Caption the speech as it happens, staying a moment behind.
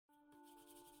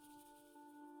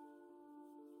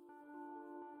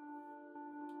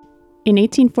In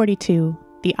 1842,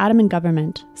 the Ottoman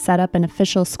government set up an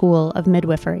official school of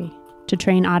midwifery to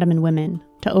train Ottoman women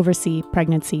to oversee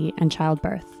pregnancy and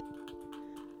childbirth.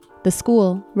 The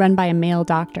school, run by a male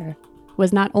doctor,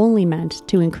 was not only meant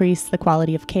to increase the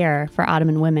quality of care for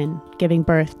Ottoman women giving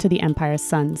birth to the empire's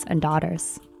sons and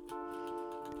daughters.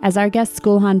 As our guests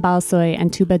Gulhan Balsoy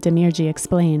and Tuba Demirci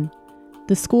explain,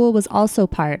 the school was also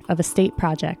part of a state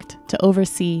project to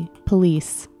oversee,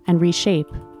 police, and reshape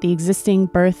the existing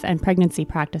birth and pregnancy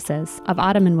practices of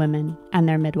Ottoman women and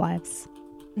their midwives.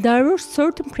 There were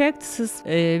certain practices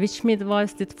which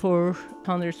midwives did for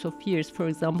hundreds of years. For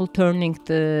example, turning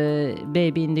the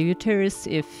baby in the uterus.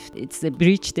 If it's a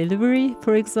breech delivery,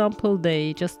 for example,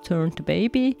 they just turned the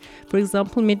baby. For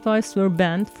example, midwives were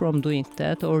banned from doing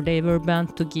that, or they were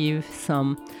banned to give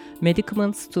some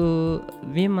medicaments to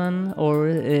women, or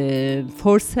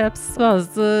forceps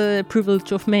was the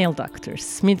privilege of male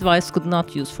doctors. Midwives could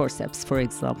not use forceps, for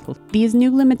example. These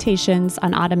new limitations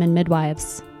on Ottoman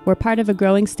midwives were part of a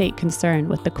growing state concern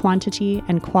with the quantity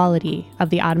and quality of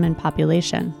the Ottoman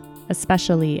population,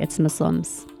 especially its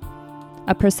Muslims.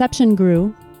 A perception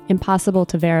grew, impossible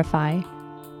to verify,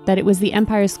 that it was the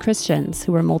empire's Christians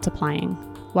who were multiplying,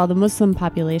 while the Muslim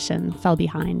population fell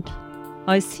behind.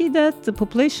 I see that the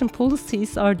population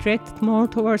policies are directed more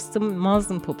towards the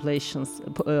Muslim populations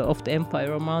of the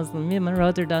empire, or Muslim women,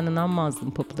 rather than the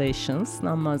non-Muslim populations,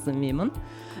 non-Muslim women.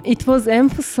 It was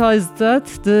emphasized that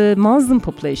the Muslim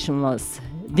population was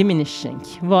diminishing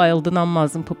while the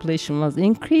non-Muslim population was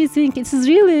increasing. It is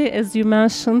really, as you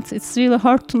mentioned, it's really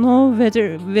hard to know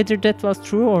whether that was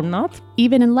true or not.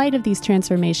 Even in light of these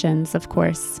transformations, of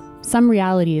course, some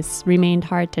realities remained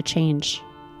hard to change,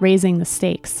 raising the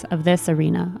stakes of this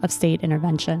arena of state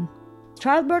intervention.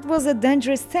 Childbirth was a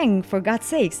dangerous thing, for God's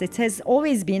sakes. It has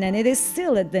always been, and it is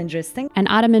still a dangerous thing. And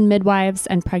Ottoman midwives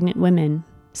and pregnant women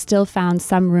still found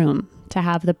some room to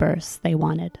have the births they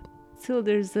wanted. Still,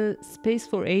 there's a space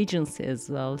for agency as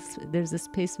well. There's a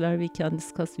space where we can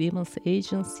discuss women's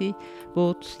agency,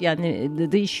 both the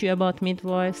issue about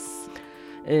midwives,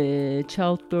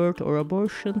 childbirth or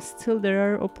abortion. Still,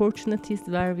 there are opportunities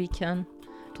where we can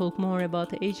talk more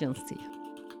about agency.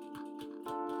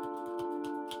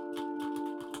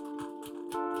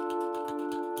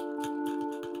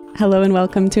 Hello and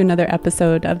welcome to another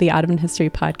episode of the Ottoman History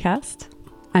Podcast.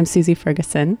 I'm Susie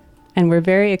Ferguson, and we're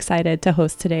very excited to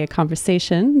host today a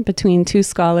conversation between two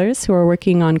scholars who are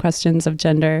working on questions of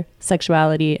gender,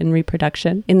 sexuality, and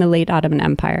reproduction in the late Ottoman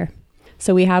Empire.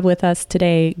 So we have with us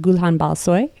today Gulhan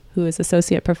Balsoy, who is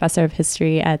Associate Professor of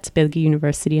History at Bilgi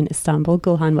University in Istanbul.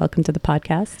 Gulhan, welcome to the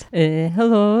podcast.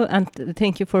 Hello, and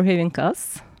thank you for having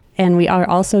us. And we are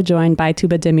also joined by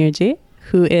Tuba Demirci,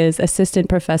 who is Assistant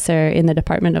Professor in the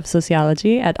Department of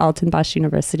Sociology at Altınbaş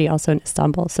University, also in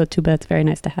Istanbul. So Tuba, it's very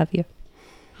nice to have you.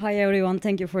 Hi everyone,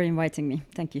 thank you for inviting me.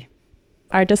 Thank you.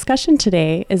 Our discussion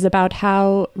today is about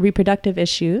how reproductive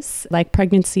issues like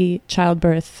pregnancy,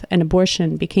 childbirth, and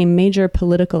abortion became major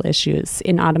political issues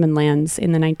in Ottoman lands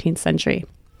in the 19th century.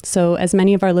 So as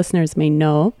many of our listeners may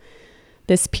know,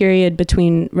 this period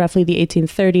between roughly the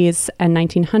 1830s and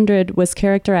 1900 was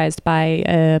characterized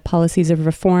by policies of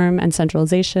reform and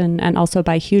centralization, and also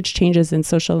by huge changes in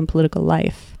social and political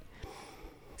life.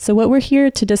 So what we're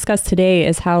here to discuss today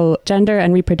is how gender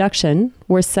and reproduction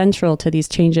were central to these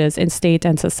changes in state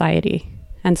and society.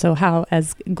 And so how,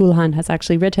 as Gulhan has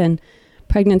actually written,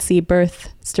 pregnancy,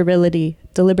 birth, sterility,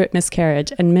 deliberate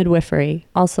miscarriage, and midwifery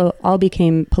also all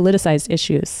became politicized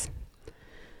issues.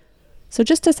 So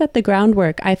just to set the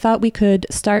groundwork, I thought we could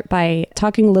start by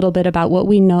talking a little bit about what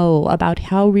we know about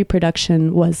how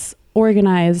reproduction was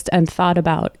organized and thought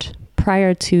about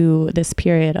prior to this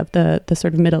period of the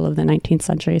sort of middle of the 19th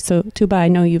century. So Tuba, I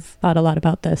know you've thought a lot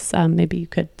about this. Maybe you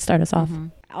could start us off.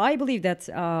 I believe that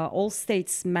all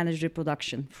states manage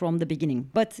reproduction from the beginning,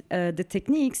 but the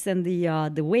techniques and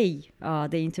the way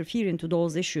they interfere into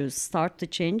those issues start to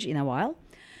change in a while.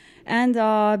 And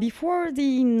before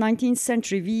the 19th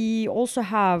century, we also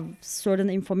have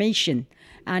certain information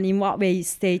and in what way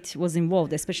state was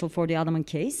involved, especially for the Ottoman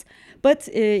case. But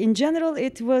in general,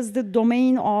 it was the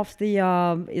domain of the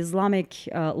Islamic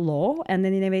law, and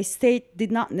then in a way, state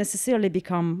did not necessarily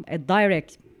become a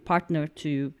direct partner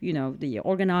to, the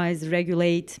organize,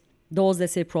 regulate those,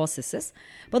 let's say, processes.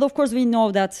 But of course, we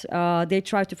know that they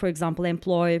try to, for example,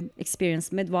 employ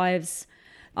experienced midwives.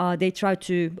 They try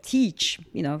to teach,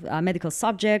 medical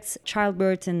subjects.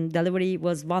 Childbirth and delivery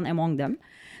was one among them.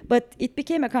 But it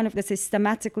became a kind of a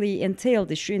systematically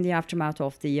entailed issue in the aftermath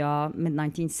of the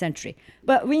mid-19th century.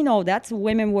 But we know that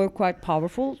women were quite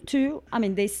powerful too. I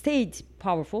mean, they stayed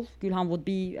powerful. Gülhan would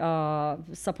be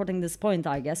supporting this point,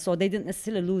 I guess. So they didn't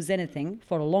necessarily lose anything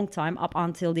for a long time, up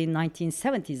until the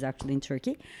 1970s, actually, in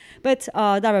Turkey. But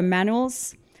there were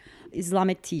manuals,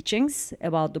 Islamic teachings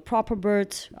about the proper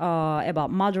birth, about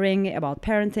mothering, about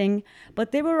parenting,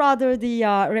 but they were rather the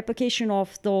replication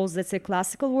of those, let's say,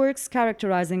 classical works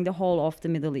characterizing the whole of the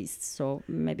Middle East. So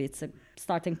maybe it's a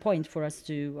starting point for us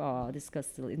to discuss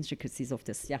the intricacies of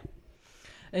this. Yeah.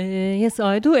 Yes,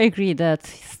 I do agree that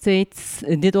states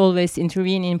did always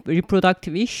intervene in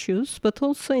reproductive issues, but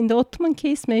also in the Ottoman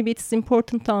case, maybe it's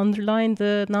important to underline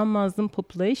the non-Muslim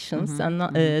populations and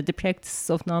the practices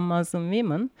of non-Muslim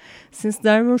women, since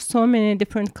there were so many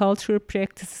different cultural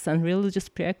practices and religious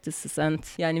practices, and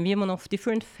women of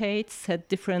different faiths had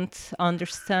different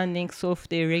understandings of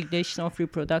the regulation of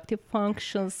reproductive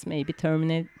functions, maybe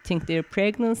terminating their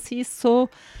pregnancies. So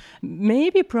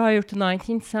maybe prior to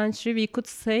 19th century, we could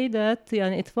say that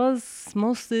it was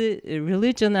mostly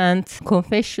religion and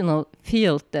confessional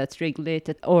field that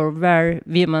regulated, or where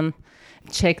women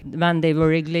checked when they were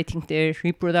regulating their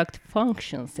reproductive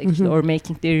functions, actually, or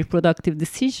making their reproductive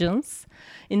decisions.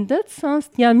 In that sense,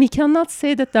 we cannot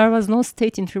say that there was no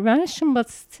state intervention, but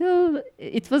still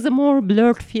it was a more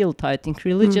blurred field. I think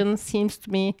religion seems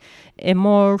to me a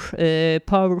more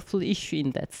powerful issue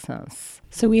in that sense.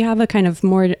 So we have a kind of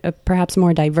more, perhaps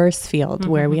more diverse field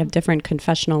where we have different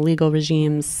confessional legal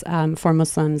regimes for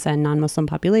Muslims and non-Muslim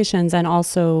populations, and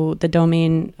also the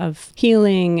domain of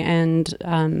healing and,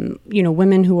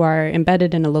 women who are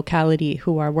embedded in a locality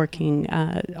who are working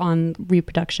on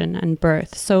reproduction and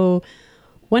birth. So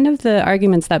one of the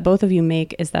arguments that both of you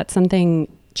make is that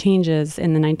something changes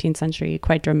in the 19th century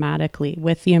quite dramatically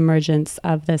with the emergence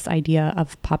of this idea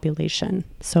of population.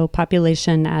 So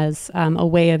population as a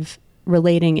way of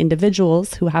relating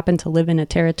individuals who happen to live in a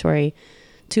territory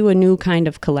to a new kind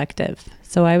of collective.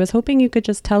 So I was hoping you could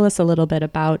just tell us a little bit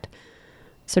about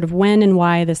sort of when and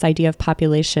why this idea of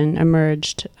population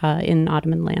emerged in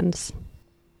Ottoman lands.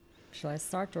 Shall I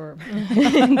start or?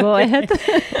 Go ahead.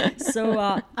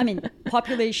 So,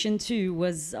 population too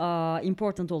was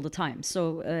important all the time.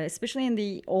 So, especially in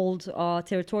the old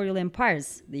territorial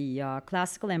empires, the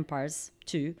classical empires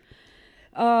too,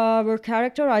 were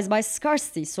characterized by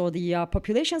scarcity. So the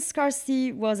population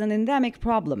scarcity was an endemic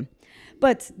problem.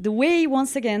 But the way,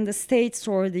 once again, the states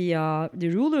or the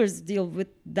rulers deal with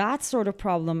that sort of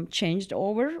problem changed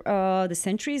over the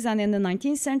centuries. And in the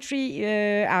 19th century,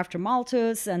 after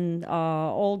Malthus and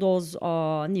all those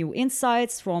new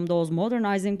insights from those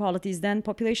modernizing polities, then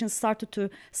population started to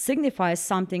signify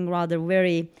something rather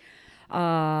very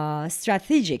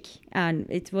strategic, and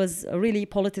it was really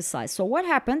politicized. So what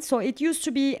happened? So it used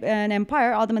to be an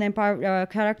empire, Ottoman Empire,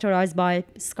 characterized by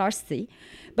scarcity,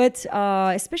 but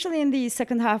especially in the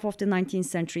second half of the 19th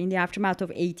century, in the aftermath of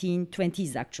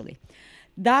 1820s actually,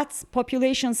 that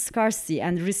population scarcity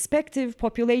and respective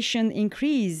population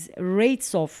increase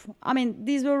rates of,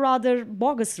 these were rather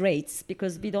bogus rates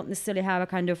because we don't necessarily have a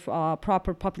kind of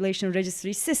proper population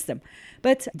registry system.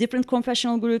 But different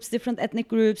confessional groups, different ethnic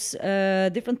groups,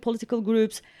 different political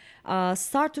groups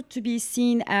started to be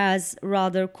seen as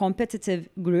rather competitive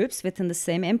groups within the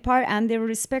same empire, and their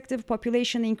respective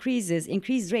population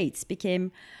increased rates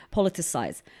became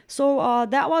politicized. So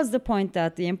that was the point,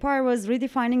 that the empire was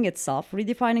redefining itself,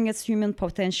 redefining its human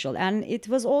potential, and it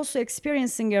was also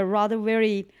experiencing a rather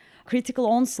very critical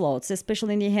onslaughts,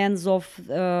 especially in the hands of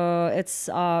its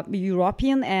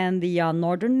European and the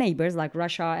northern neighbors like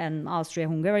Russia and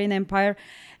Austria-Hungarian Empire,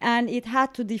 and it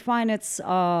had to define its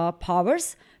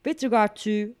powers with regard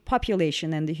to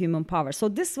population and the human power. So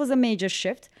this was a major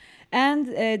shift. And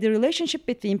the relationship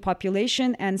between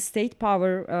population and state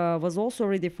power was also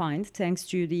redefined thanks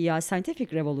to the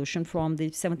scientific revolution from the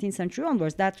 17th century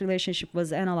onwards. That relationship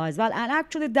was analyzed well. And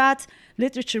actually that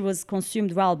literature was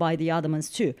consumed well by the Ottomans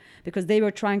too, because they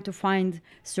were trying to find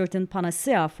certain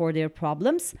panacea for their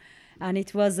problems. And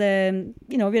it was a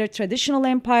very traditional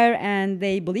empire, and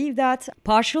they believed that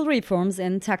partial reforms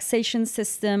in taxation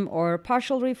system or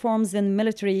partial reforms in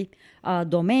military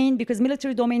domain, because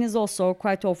military domain is also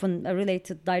quite often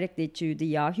related directly to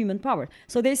the human power.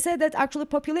 So they said that actually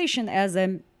population as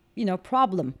a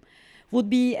problem would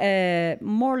be a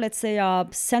more, let's say, a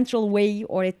central way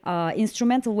or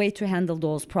instrumental way to handle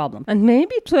those problems. And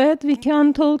maybe to add, we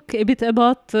can talk a bit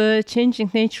about the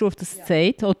changing nature of the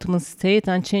state, Ottoman state,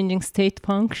 and changing state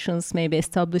functions, maybe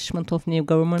establishment of new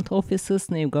government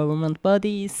offices, new government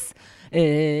bodies,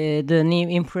 the new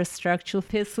infrastructural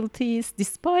facilities.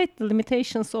 Despite the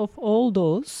limitations of all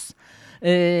those,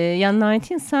 Yeah,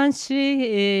 19th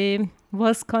century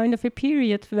was kind of a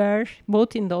period where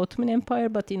both in the Ottoman Empire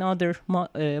but in other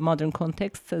modern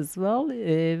contexts as well,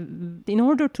 in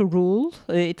order to rule,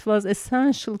 it was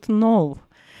essential to know,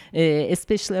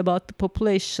 especially about the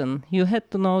population. You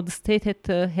had to know, the state had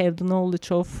to have the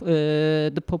knowledge of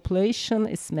the population,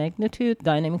 its magnitude,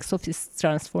 dynamics of its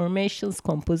transformations,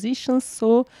 compositions.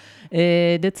 So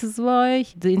that is why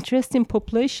the interest in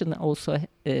population also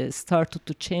started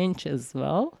to change as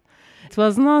well. It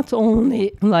was not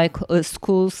only like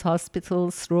schools,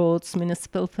 hospitals, roads,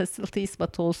 municipal facilities,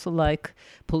 but also like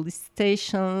police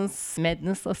stations,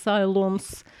 madness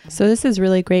asylums. So this is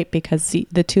really great because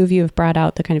the two of you have brought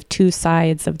out the kind of two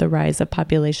sides of the rise of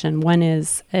population. One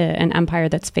is an empire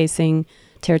that's facing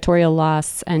territorial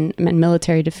loss and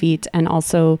military defeat, and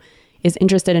also is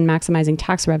interested in maximizing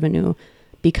tax revenue,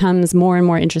 becomes more and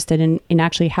more interested in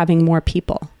actually having more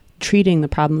people, treating the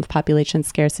problem of population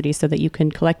scarcity so that you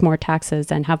can collect more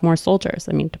taxes and have more soldiers,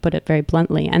 I mean, to put it very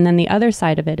bluntly. And then the other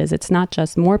side of it is it's not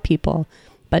just more people,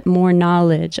 but more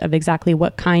knowledge of exactly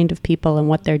what kind of people and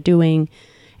what they're doing,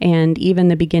 and even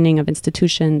the beginning of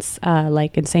institutions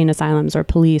like insane asylums or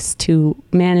police to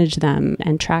manage them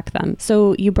and track them.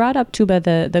 So you brought up, Tuba,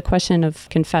 the question of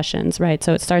confessions, right?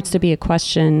 So it starts to be a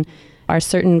question, are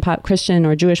certain Christian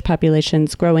or Jewish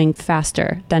populations growing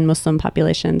faster than Muslim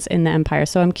populations in the empire?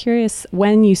 So I'm curious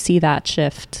when you see that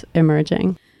shift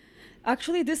emerging.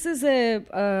 Actually, this is a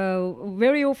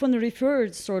very often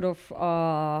referred sort of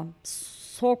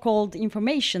so-called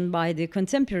information by the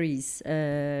contemporaries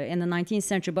in the 19th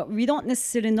century, but we don't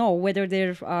necessarily know whether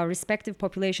their respective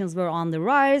populations were on the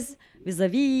rise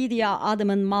vis-a-vis the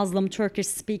Ottoman, Muslim,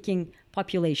 Turkish-speaking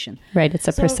population. Right, it's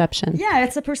a perception. Yeah,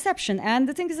 it's a perception. And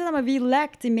the thing is that we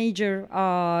lacked the major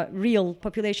real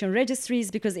population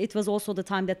registries, because it was also the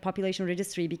time that population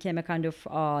registry became a kind of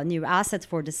new asset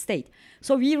for the state.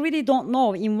 So we really don't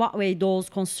know in what way those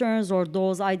concerns or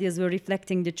those ideas were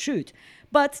reflecting the truth.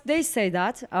 But they say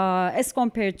that as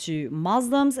compared to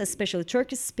Muslims, especially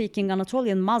Turkish-speaking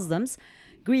Anatolian Muslims,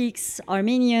 Greeks,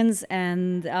 Armenians,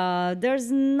 and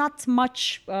there's not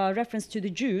much reference to the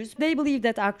Jews. They believe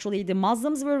that actually the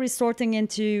Muslims were resorting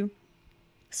into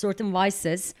certain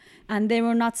vices, and they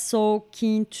were not so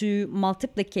keen to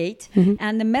multiplicate. Mm-hmm.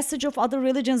 And the message of other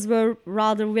religions were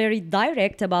rather very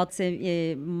direct about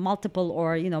multiple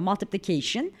or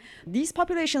multiplication. These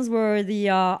populations were the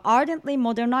ardently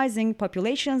modernizing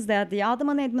populations that the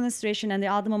Ottoman administration and the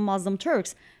Ottoman Muslim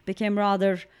Turks became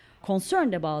rather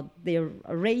concerned about their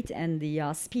rate and the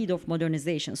speed of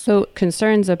modernization. So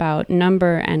concerns about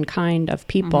number and kind of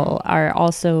people are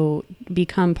also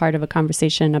become part of a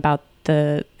conversation about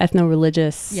the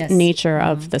ethno-religious nature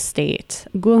of the state.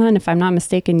 Gulhan, if I'm not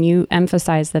mistaken, you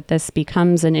emphasize that this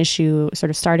becomes an issue sort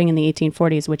of starting in the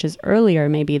 1840s, which is earlier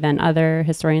maybe than other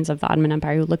historians of the Ottoman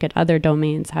Empire who look at other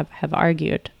domains have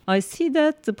argued. I see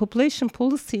that the population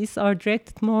policies are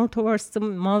directed more towards the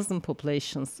Muslim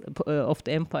populations of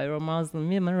the empire, or Muslim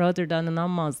women, rather than the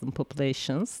non-Muslim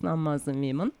populations, non-Muslim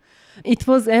women. It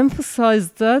was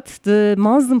emphasized that the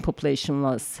Muslim population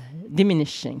was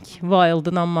diminishing while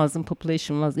the non-Muslim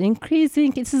population was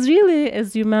increasing. It is really,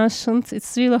 as you mentioned,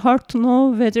 it's really hard to know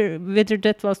whether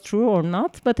that was true or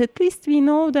not, but at least we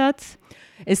know that,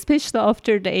 especially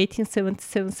after the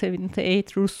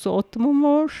 1877-78 Russo-Ottoman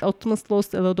War, Ottomans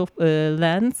lost a lot of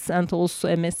lands, and also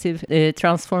a massive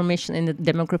transformation in the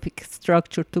demographic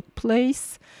structure took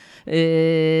place,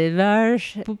 where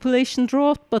population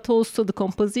dropped, but also the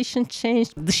composition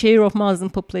changed. The share of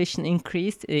Muslim population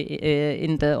increased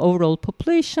in the overall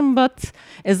population, but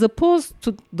as opposed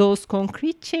to those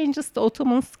concrete changes, the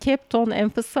Ottomans kept on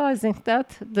emphasizing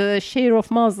that the share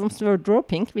of Muslims were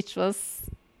dropping, which was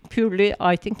purely,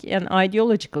 I think, an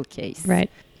ideological case. Right.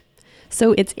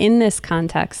 So it's in this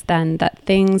context then that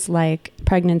things like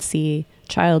pregnancy,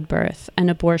 childbirth, and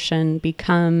abortion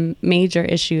become major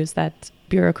issues that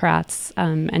bureaucrats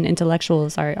and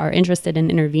intellectuals are interested in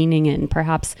intervening in,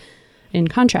 perhaps in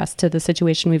contrast to the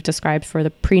situation we've described for the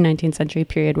pre-19th century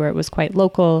period, where it was quite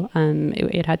local.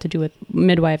 It had to do with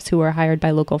midwives who were hired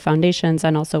by local foundations,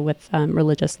 and also with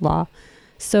religious law.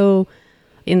 So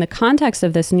in the context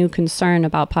of this new concern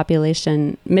about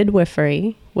population,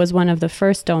 midwifery was one of the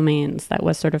first domains that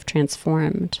was sort of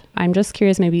transformed. I'm just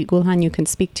curious, maybe Gulhan, you can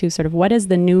speak to sort of what is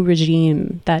the new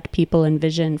regime that people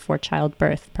envision for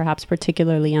childbirth, perhaps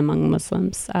particularly among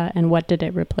Muslims, and what did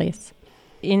it replace?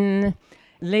 In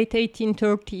late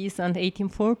 1830s and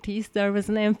 1840s, there was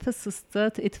an emphasis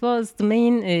that it was the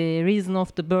main reason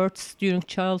of the births during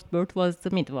childbirth was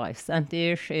the midwives and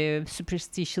their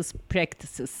superstitious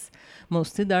practices.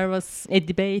 Mostly there was a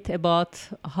debate about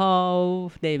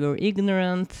how they were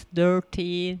ignorant,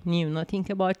 dirty, knew nothing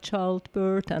about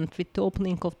childbirth, and with the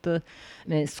opening of the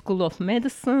School of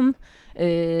Medicine,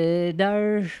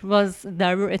 there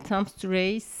were attempts to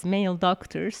raise male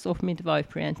doctors of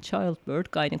midwifery and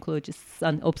childbirth, gynecologists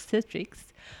and obstetrics.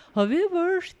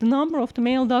 However, the number of the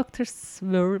male doctors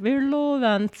were very low,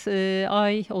 and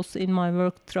I also in my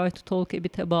work try to talk a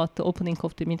bit about the opening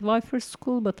of the midwifery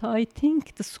school, but I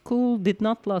think the school did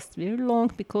not last very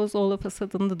long because all of a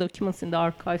sudden the documents in the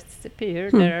archives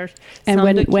disappeared. There are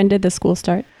and when did the school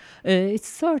start? It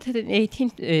started in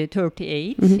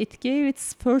 1838. It gave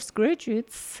its first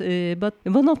graduates, but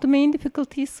one of the main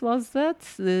difficulties was that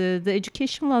the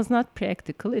education was not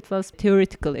practical. It was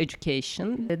theoretical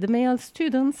education. The male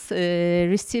students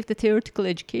received the theoretical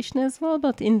education as well,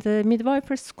 but in the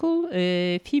midwifery school,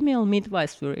 female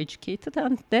midwives were educated,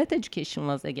 and that education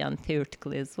was again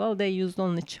theoretical as well. They used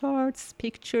only charts,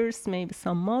 pictures, maybe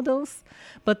some models,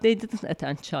 but they didn't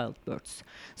attend childbirths.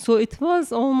 So it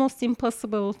was almost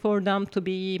impossible for them to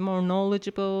be more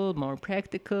knowledgeable, more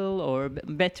practical, or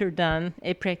better than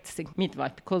a practicing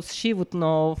midwife, because she would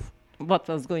know what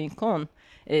was going on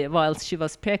while she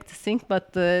was practicing,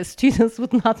 but the students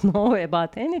would not know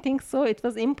about anything, so it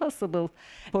was impossible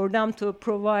for them to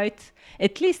provide,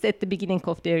 at least at the beginning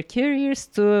of their careers,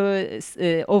 to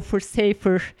offer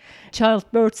safer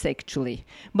childbirths actually.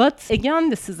 But again,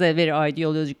 this is a very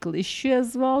ideological issue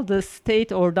as well. The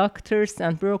state or doctors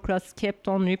and bureaucrats kept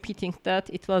on repeating that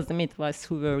it was the midwives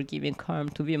who were giving harm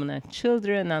to women and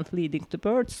children and leading to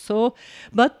birth. So,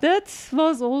 but that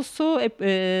was also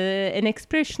an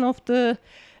expression of the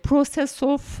process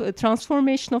of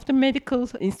transformation of the medical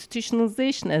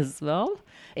institutionalization as well.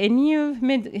 A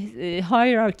new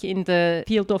hierarchy in the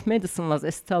field of medicine was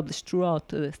established throughout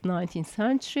the 19th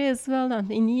century as well,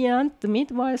 and in the end, the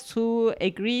midwives who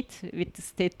agreed with the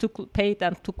state paid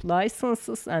and took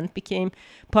licenses and became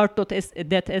part of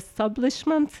that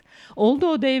establishment.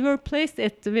 Although they were placed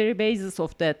at the very basis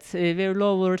of that, very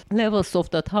lower levels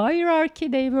of that hierarchy,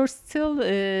 they were still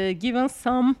given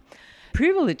some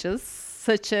privileges,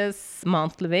 such as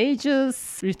monthly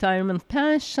wages, retirement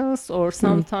pensions, or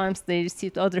sometimes they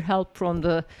received other help from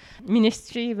the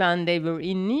ministry when they were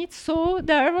in need. So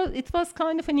it was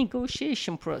kind of a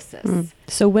negotiation process.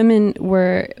 So women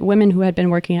who had been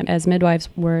working as midwives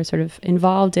were sort of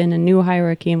involved in a new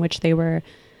hierarchy in which their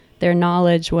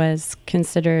knowledge was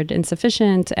considered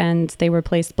insufficient, and they were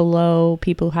placed below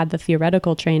people who had the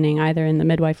theoretical training, either in the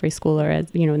midwifery school or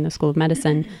in the School of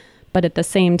Medicine. But at the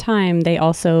same time, they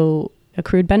also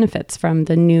accrued benefits from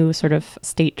the new sort of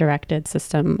state-directed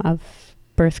system of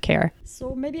birth care.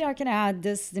 So maybe I can add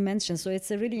this dimension. So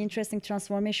it's a really interesting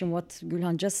transformation, what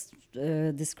Gülhan just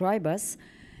described us.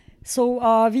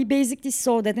 So we basically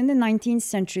saw that in the 19th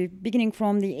century, beginning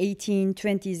from the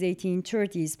 1820s,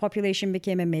 1830s, population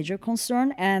became a major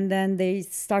concern. And then they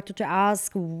started to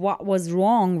ask what was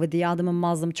wrong with the Ottoman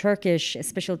Muslim Turkish,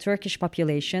 especially Turkish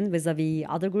population vis-a-vis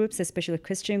other groups, especially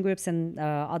Christian groups and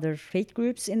other faith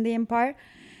groups in the empire.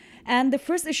 And the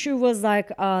first issue was like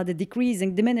the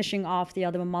diminishing of the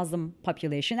Ottoman Muslim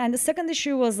population. And the second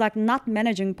issue was like not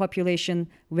managing population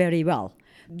very well.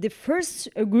 The first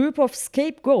group of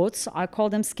scapegoats, I call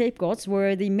them scapegoats,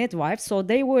 were the midwives. So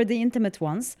they were the intimate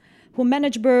ones who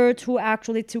managed birth, who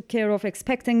actually took care of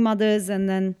expecting mothers, and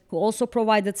then who also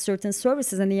provided certain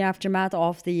services in the aftermath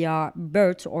of the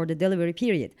birth or the delivery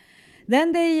period.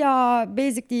 Then they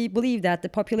basically believed that the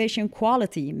population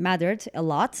quality mattered a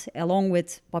lot, along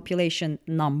with population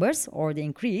numbers or the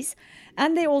increase.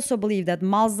 And they also believed that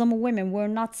Muslim women were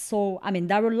not so,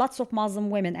 there were lots of Muslim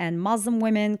women, and Muslim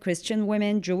women, Christian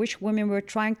women, Jewish women were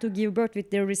trying to give birth with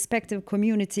their respective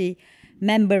community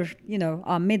member,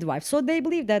 midwife. So they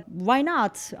believe that why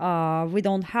not we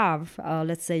don't have,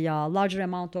 let's say, a larger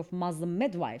amount of Muslim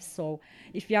midwives. So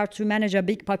if we are to manage a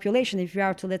big population, if we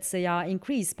are to, let's say,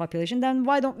 increase population, then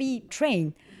why don't we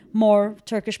train more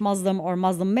Turkish Muslim or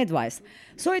Muslim midwives?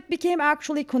 So it became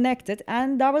actually connected,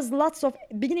 and there was lots of,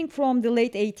 beginning from the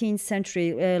late 18th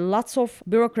century, lots of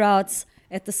bureaucrats.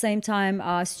 At the same time,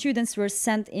 students were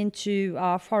sent into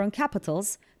foreign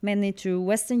capitals mainly to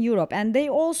Western Europe. And they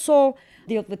also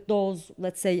deal with those,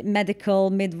 let's say, medical,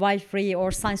 midwifery,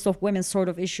 or science of women sort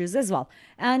of issues as well.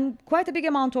 And quite a big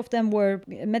amount of them were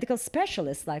medical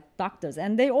specialists, like doctors.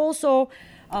 And they also...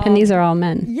 and these are all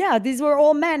men. Yeah, these were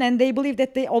all men, and they believe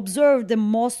that they observed the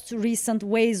most recent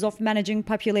ways of managing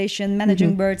population,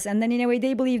 managing births, and then in a way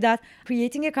they believe that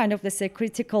creating a kind of, let's say,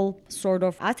 critical sort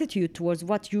of attitude towards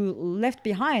what you left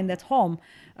behind at home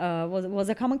was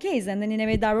a common case. And then in a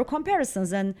way there were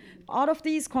comparisons, and out of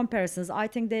these comparisons I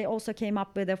think they also came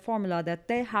up with a formula that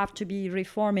they have to be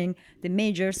reforming the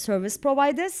major service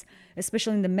providers,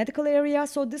 especially in the medical area.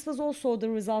 So this was also the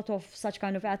result of such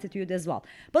kind of attitude as well.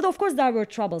 But of course there were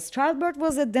troubles. Childbirth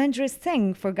was a dangerous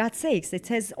thing, for God's sakes. It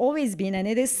has always been, and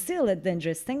it is still a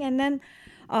dangerous thing. And then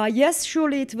yes,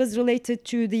 surely it was related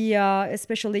to the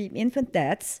especially infant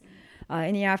deaths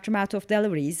in the aftermath of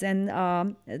deliveries. And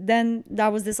then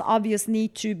there was this obvious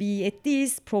need to be at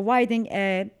least providing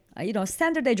a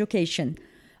standard education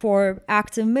for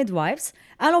active midwives.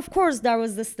 And of course there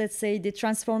was this, let's say, the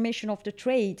transformation of the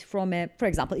trade from for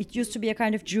example, it used to be a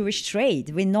kind of Jewish trade.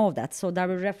 We know that, so there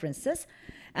were references.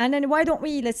 And then why don't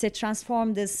we, let's say,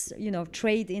 transform this,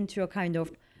 trade into a kind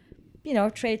of,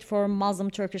 trade for Muslim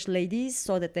Turkish ladies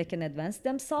so that they can advance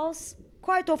themselves?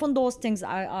 Quite often those things,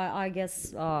 I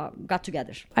guess, got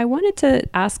together. I wanted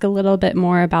to ask a little bit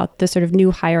more about the sort of new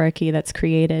hierarchy that's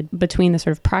created between the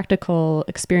sort of practical,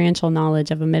 experiential knowledge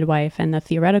of a midwife and the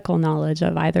theoretical knowledge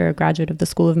of either a graduate of the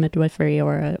School of Midwifery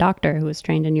or a doctor who was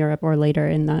trained in Europe or later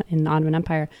in the Ottoman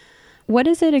Empire. What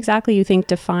is it exactly you think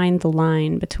defined the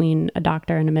line between a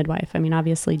doctor and a midwife? I mean,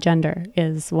 obviously gender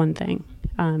is one thing,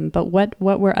 but what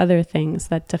were other things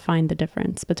that defined the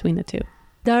difference between the two?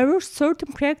 There were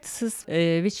certain practices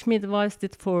which midwives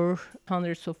did for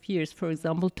hundreds of years. For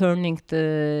example, turning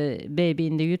the baby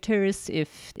in the uterus.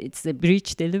 If it's a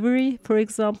breech delivery, for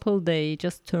example, they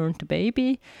just turned the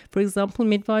baby. For example,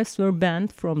 midwives were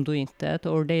banned from doing that,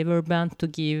 or they were banned to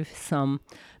give some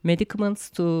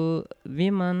medicaments to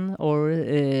women, or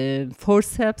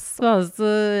forceps was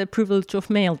the privilege of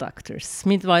male doctors.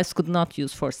 Midwives could not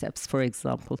use forceps, for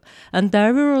example. And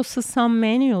there were also some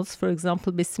manuals. For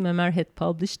example, Besim Ömer had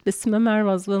published. Besim Ömer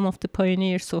was one of the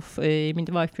pioneers of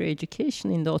midwifery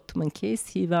education in the Ottoman case.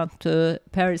 He went to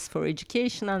Paris for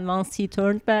education, and once he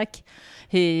turned back,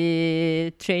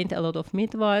 he trained a lot of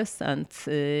midwives and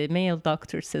male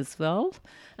doctors as well.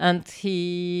 And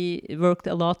he worked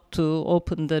a lot to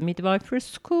open the midwifery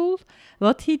school.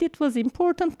 What he did was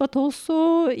important, but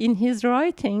also in his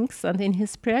writings and in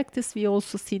his practice, we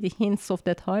also see the hints of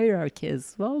that hierarchy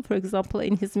as well. For example,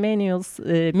 in his manual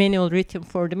written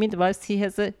for the midwives, he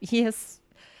has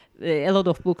a lot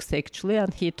of books actually,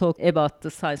 and he talked about the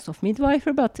science of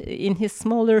midwifery. But in his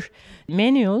smaller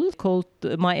manual called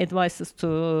My Advices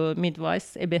to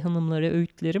Midwives, Ebe Hanımlara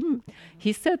Öğütlerim,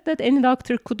 he said that any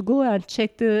doctor could go and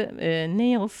check the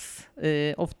nails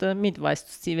of the midwives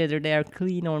to see whether they are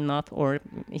clean or not, or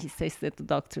he says that the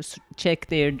doctors check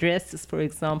their dresses, for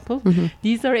example.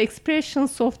 These are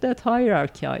expressions of that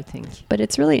hierarchy, I think. But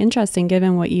it's really interesting,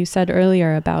 given what you said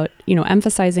earlier about,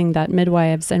 emphasizing that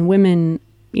midwives and women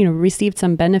received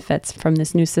some benefits from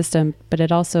this new system, but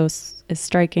it also is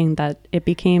striking that it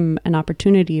became an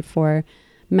opportunity for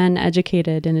men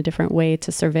educated in a different way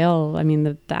to surveil,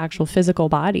 the actual physical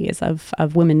bodies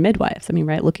of women midwives.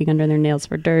 Right, looking under their nails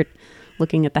for dirt,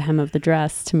 looking at the hem of the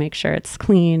dress to make sure it's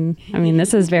clean.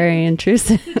 This is very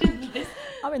intrusive.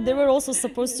 They were also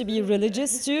supposed to be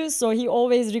religious too, so he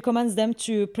always recommends them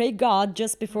to pray God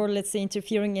just before, let's say,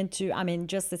 interfering into,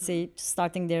 let's say,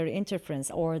 starting their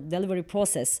interference or delivery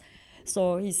process.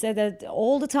 So he said that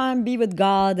all the time be with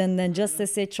God, and then just,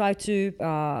 let's say, try to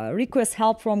request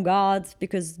help from God,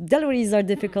 because deliveries are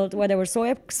difficult, whatever. So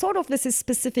a sort of this is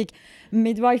specific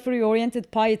midwifery-oriented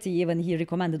piety even he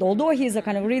recommended. Although he's a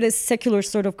kind of really secular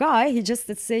sort of guy, he just,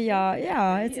 let's say,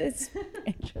 it's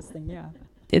interesting, yeah.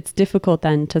 It's difficult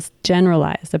then to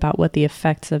generalize about what the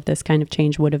effects of this kind of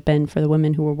change would have been for the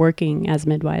women who were working as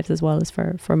midwives as well as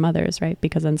for mothers, right?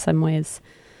 Because in some ways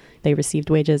they received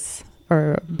wages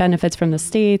or benefits from the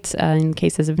state in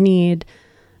cases of need,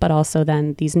 but also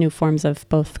then these new forms of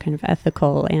both kind of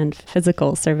ethical and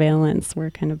physical surveillance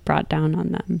were kind of brought down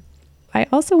on them. I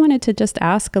also wanted to just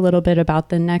ask a little bit about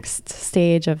the next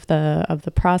stage of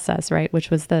the process, right? Which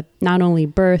was the not only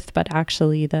birth, but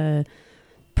actually the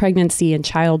pregnancy and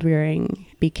child rearing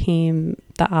became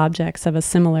the objects of a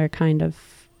similar kind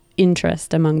of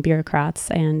interest among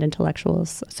bureaucrats and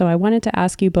intellectuals. So I wanted to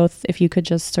ask you both if you could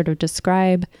just sort of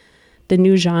describe the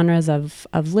new genres of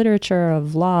literature,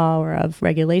 of law, or of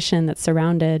regulation that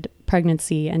surrounded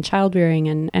pregnancy and childbearing,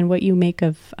 and what you make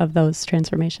of those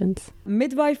transformations.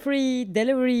 Midwifery,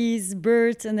 deliveries,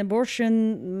 birth, and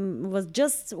abortion was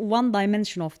just one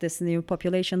dimension of this new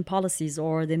population policies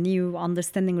or the new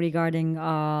understanding regarding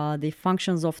the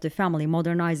functions of the family,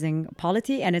 modernizing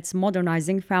polity and its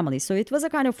modernizing family. So it was a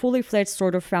kind of fully fledged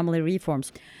sort of family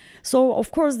reforms. So, of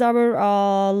course, there were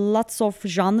lots of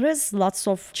genres, lots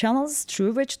of channels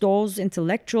through which those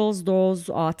intellectuals, those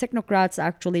technocrats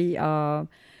actually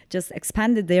just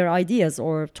expanded their ideas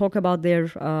or talk about their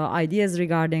ideas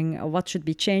regarding what should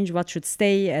be changed, what should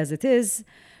stay as it is,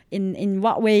 in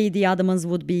what way the Ottomans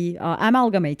would be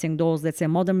amalgamating those, let's say,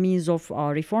 modern means of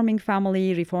reforming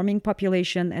family, reforming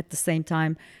population, at the same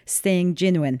time staying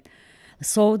genuine.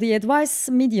 So the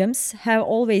advice mediums have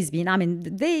always been,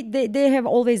 they have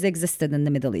always existed in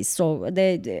the Middle East. So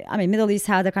Middle East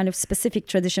had a kind of specific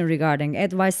tradition regarding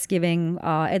advice giving,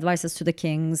 advices to the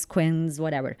kings, queens,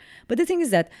 whatever. But the thing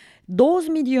is that those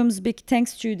mediums,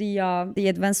 thanks to the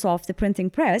advance of the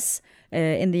printing press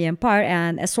in the empire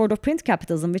and a sort of print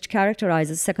capitalism which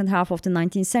characterizes the second half of the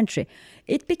 19th century,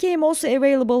 it became also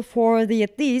available for the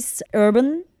at least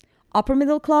urban, upper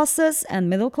middle classes and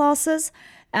middle classes.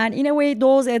 And in a way,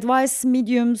 those advice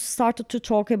mediums started to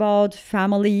talk about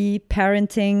family,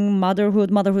 parenting,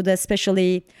 motherhood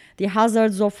especially, the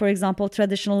hazards of, for example,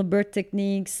 traditional birth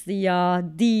techniques, the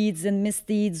deeds and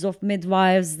misdeeds of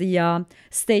midwives, the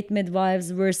state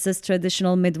midwives versus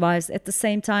traditional midwives. At the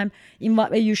same time, in what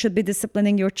way you should be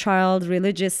disciplining your child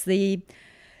religiously,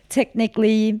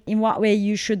 technically, in what way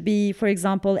you should be, for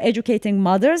example, educating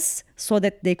mothers so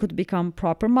that they could become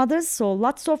proper mothers. So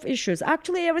lots of issues.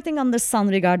 Actually, everything under the sun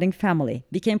regarding family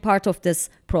became part of this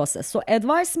process. So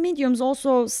advice mediums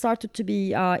also started to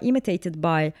be imitated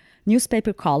by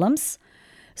newspaper columns.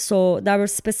 So there were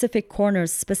specific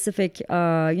corners, specific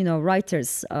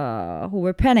writers who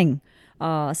were penning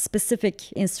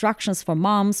specific instructions for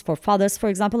moms, for fathers. For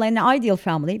example, an ideal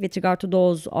family with regard to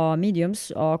those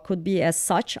mediums could be as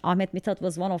such. Ahmet Mithat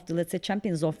was one of the, let's say,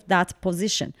 champions of that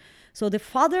position. So the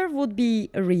father would be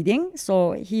reading,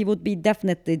 so he would be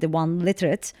definitely the one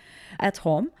literate at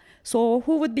home. So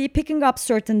who would be picking up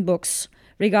certain books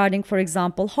regarding, for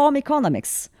example, home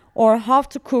economics or how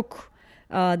to cook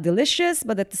delicious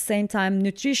but at the same time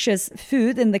nutritious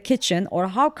food in the kitchen, or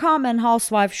how come a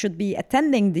housewife should be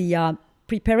attending the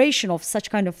preparation of such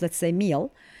kind of, let's say,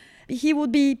 meal. He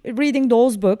would be reading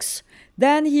those books.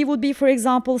 Then he would be, for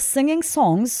example, singing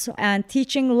songs and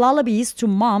teaching lullabies to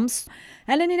moms.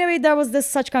 And then in a way, there was this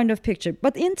such kind of picture.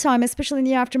 But in time, especially in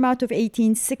the aftermath of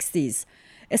 1860s,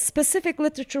 a specific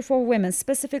literature for women,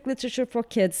 specific literature for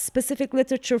kids, specific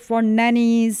literature for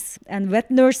nannies and wet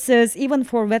nurses, even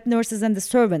for wet nurses and the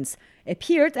servants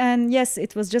appeared. And yes,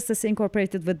 it was just as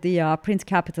incorporated with the print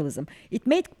capitalism. It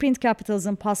made print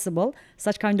capitalism possible,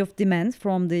 such kind of demand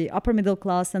from the upper middle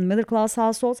class and middle class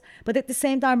households. But at the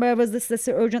same time, there was this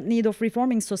urgent need of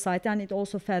reforming society, and it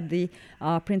also fed the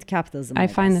print capitalism. I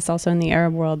find this also in the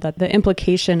Arab world, that the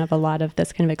implication of a lot of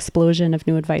this kind of explosion of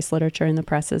new advice literature in the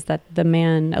press is that the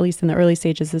man, at least in the early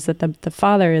stages, is that the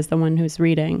father is the one who's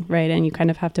reading, right? And you kind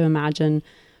of have to imagine,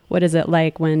 what is it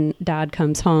like when dad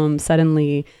comes home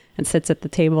suddenly and sits at the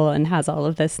table and has all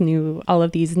of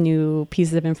these new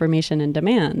pieces of information and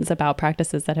demands about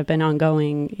practices that have been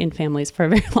ongoing in families for a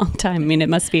very long time. I mean, it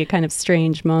must be a kind of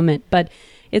strange moment. But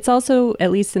it's also,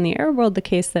 at least in the Arab world, the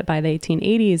case that by the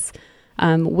 1880s,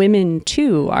 women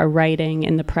too are writing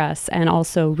in the press and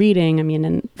also reading. I mean,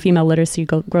 and female literacy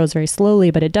grows very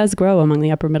slowly, but it does grow among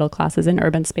the upper middle classes in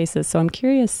urban spaces. So I'm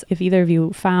curious if either of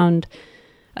you found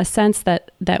a sense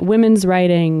that women's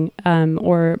writing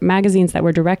or magazines that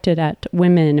were directed at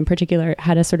women in particular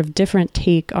had a sort of different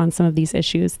take on some of these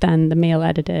issues than the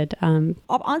male-edited.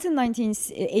 Up until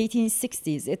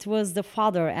 1860s, it was the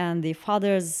father and the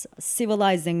father's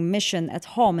civilizing mission at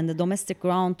home in the domestic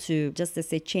ground to, just to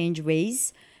say, change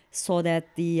ways so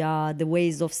that the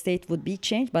ways of state would be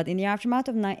changed. But in the aftermath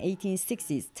of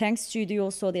 1860s, thanks to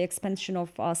the expansion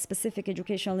of specific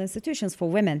educational institutions for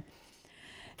women,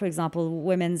 for example,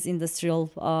 women's industrial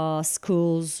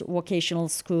schools, vocational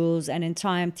schools, and in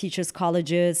time, teachers'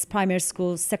 colleges, primary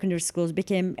schools, secondary schools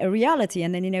became a reality.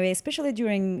 And then in a way, especially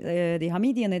during the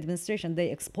Hamidian administration, they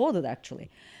exploded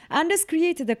actually. And this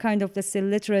created a kind of, let's say,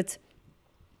 literate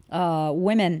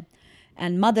women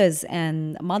and mothers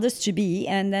to be.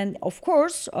 And then, of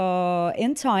course,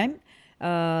 in time,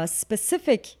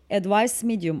 specific advice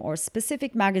medium or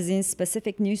specific magazines,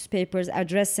 specific newspapers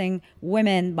addressing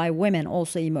women by women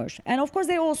also emerged. And of course,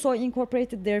 they also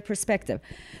incorporated their perspective.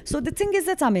 So the thing is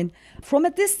that, from a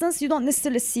distance, you don't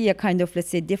necessarily see a kind of, let's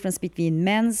say, difference between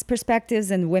men's perspectives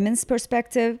and women's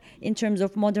perspective in terms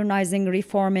of modernizing,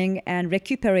 reforming, and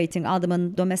recuperating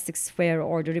Ottoman domestic sphere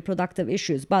or the reproductive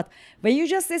issues. But when you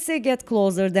just, let's say, get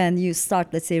closer, then you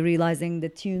start, let's say, realizing the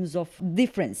tunes of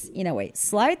difference in a way.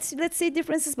 Slight, let's say,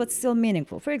 differences, but still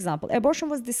meaningful. For example, abortion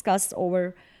was discussed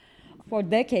for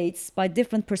decades by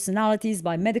different personalities,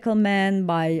 by medical men,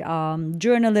 by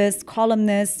journalists,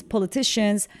 columnists,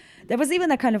 politicians. There was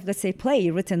even a kind of, let's say, play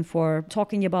written for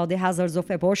talking about the hazards of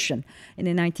abortion in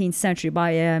the 19th century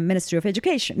by a Minister of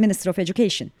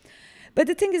Education. But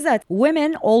the thing is that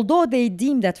women, although they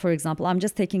deemed that, for example, I'm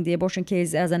just taking the abortion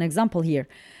case as an example here,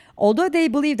 although they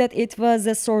believed that it was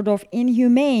a sort of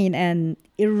inhumane and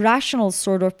irrational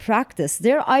sort of practice,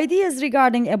 their ideas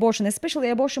regarding abortion, especially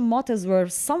abortion motives, were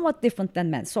somewhat different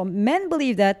than men. So men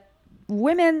believed that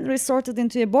women resorted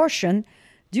into abortion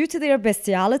due to their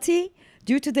bestiality,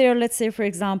 due to their, let's say, for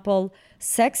example,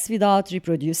 sex without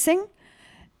reproducing,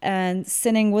 and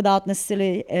sinning without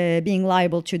necessarily being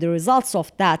liable to the results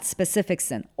of that specific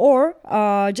sin. Or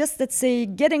just, let's say,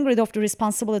 getting rid of the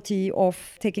responsibility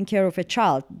of taking care of a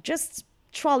child. Just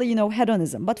truly,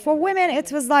 hedonism. But for women,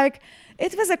 it was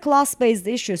a class-based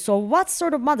issue. So what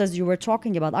sort of mothers you were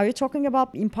talking about? Are you talking about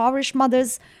impoverished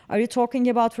mothers? Are you talking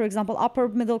about, for example, upper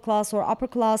middle class or upper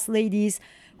class ladies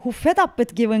who fed up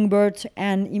with giving birth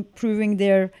and improving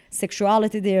their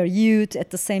sexuality, their youth,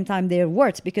 at the same time their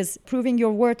worth, because proving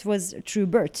your worth was through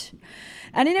birth.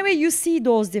 And in a way, you see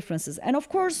those differences. And of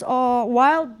course,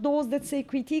 while those, let's say,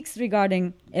 critiques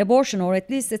regarding abortion, or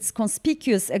at least its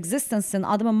conspicuous existence in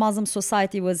Ottoman Muslim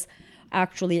society was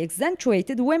actually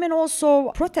accentuated, women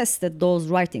also protested those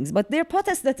writings, but their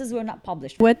protest letters were not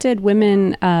published. What did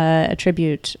women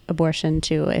attribute abortion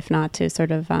to, if not to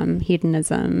sort of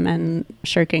hedonism and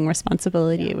shirking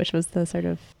responsibility, which was the sort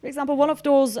of... For example, one of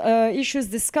those issues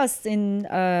discussed in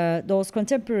those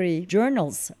contemporary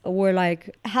journals were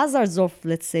like hazards of,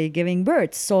 let's say, giving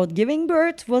birth. So giving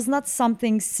birth was not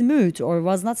something smooth or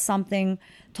was not something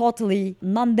totally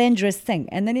non-dangerous thing.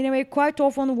 And then in a way, quite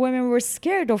often women were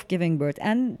scared of giving birth.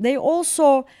 And they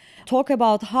also talk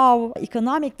about how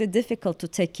economically difficult to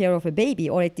take care of a baby,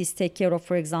 or at least take care of,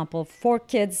 for example, 4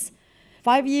 kids.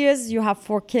 5 years, you have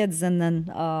 4 kids, and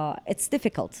then it's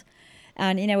difficult.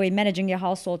 And in a way, managing a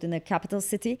household in a capital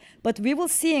city. But we will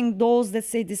seeing those, let's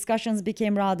say, discussions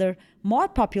became rather more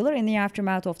popular in the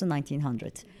aftermath of the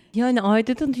 1900s. Yeah, and I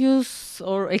didn't use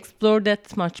or explore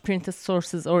that much printed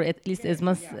sources, or at least as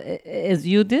much as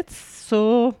you did.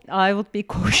 So I would be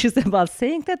cautious about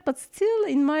saying that. But still,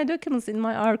 in my documents, in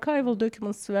my archival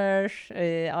documents where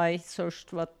I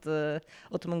searched what the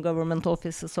Ottoman government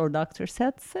officers or doctors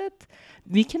had said,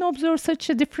 we can observe such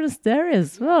a difference there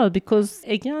as well. Because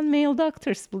again, male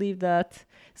doctors believe that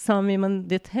some women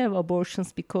did have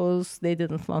abortions because they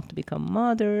didn't want to become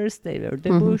mothers, they were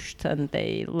debauched, and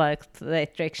they liked the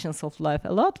attractions of life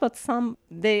a lot. But some,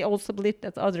 they also believed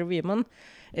that other women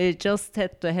just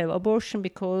had to have abortion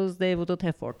because they wouldn't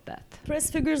afford that.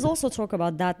 Press figures also talk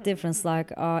about that difference,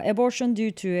 like abortion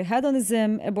due to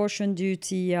hedonism, abortion due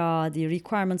to the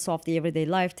requirements of the everyday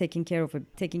life, taking care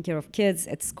of kids,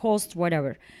 its cost,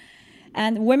 whatever.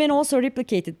 And women also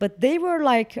replicated, but they were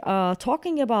like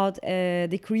talking about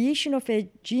the creation of a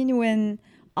genuine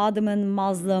Ottoman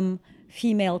Muslim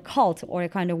female cult, or a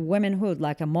kind of womanhood,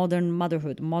 like a modern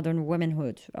motherhood, modern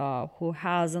womanhood, who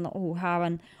have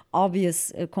an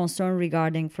obvious concern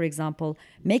regarding, for example,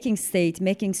 making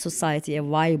society a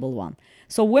viable one.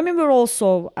 So women were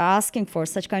also asking for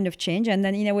such kind of change, and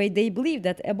then in a way they believed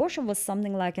that abortion was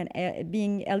something like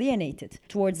being alienated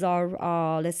towards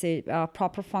our, let's say,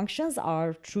 proper functions,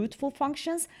 our truthful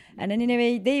functions, and then in a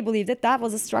way they believed that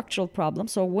was a structural problem.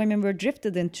 So women were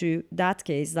drifted into that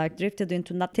case, like drifted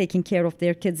into not taking care of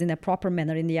their kids in a proper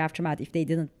manner in the aftermath if they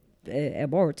didn't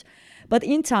abort. But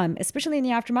in time, especially in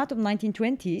the aftermath of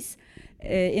 1920s,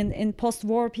 in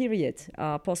post-war period,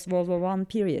 post-World War I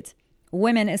period,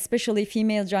 women, especially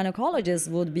female gynecologists,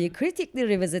 would be critically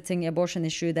revisiting abortion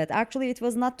issue, that actually it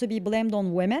was not to be blamed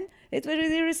on women. It was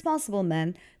the irresponsible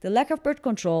men, the lack of birth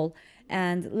control,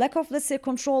 and lack of, let's say,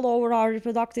 control over our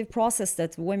reproductive process,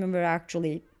 that women were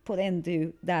actually put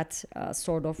into that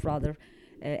sort of rather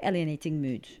alienating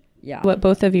mood. Yeah. What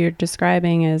both of you are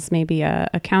describing is maybe a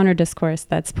counter discourse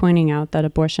that's pointing out that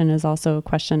abortion is also a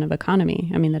question of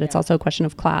economy. I mean, that it's also a question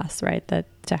of class, right? That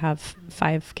to have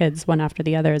 5 kids one after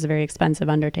the other is a very expensive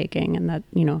undertaking, and that,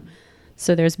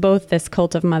 So there's both this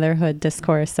cult of motherhood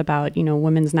discourse about,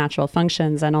 women's natural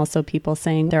functions, and also people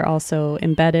saying they're also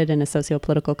embedded in a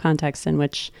socio-political context in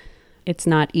which it's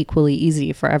not equally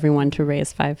easy for everyone to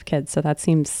raise 5 kids. So that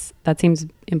seems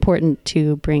important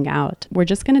to bring out. We're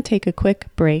just going to take a quick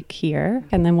break here,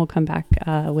 and then we'll come back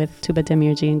with Tuba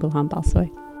Demirci and Gulhan Balsoy.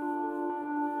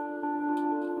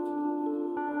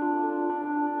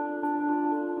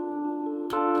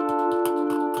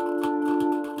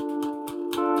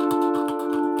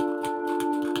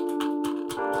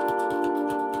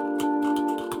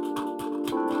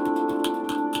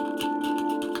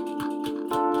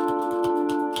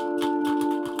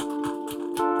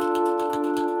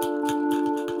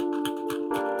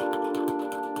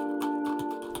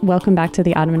 Welcome back to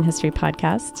the Ottoman History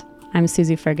Podcast. I'm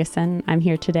Susie Ferguson. I'm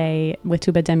here today with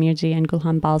Tuba Demirci and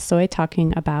Gulhan Balsoy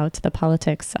talking about the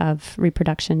politics of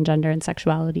reproduction, gender, and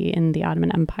sexuality in the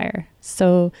Ottoman Empire.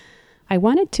 So I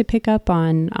wanted to pick up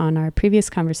on our previous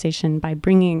conversation by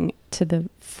bringing to the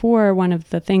fore one of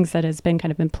the things that has been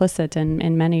kind of implicit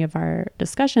in many of our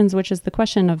discussions, which is the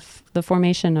question of the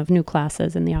formation of new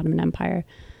classes in the Ottoman Empire.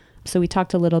 So we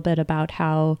talked a little bit about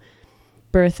how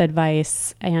birth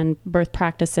advice and birth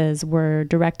practices were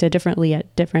directed differently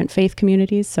at different faith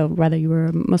communities. So whether you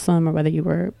were Muslim or whether you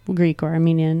were Greek or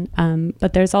Armenian.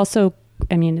 But there's also,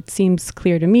 it seems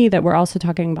clear to me that we're also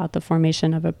talking about the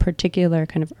formation of a particular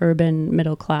kind of urban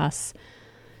middle class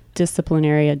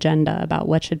disciplinary agenda about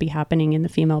what should be happening in the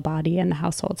female body and the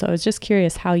household. So I was just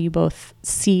curious how you both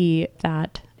see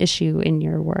that issue in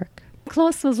your work.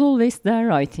 Class was always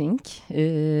there, I think,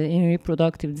 in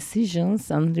reproductive decisions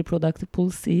and reproductive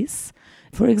policies.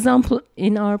 For example,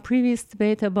 in our previous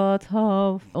debate about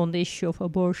how, on the issue of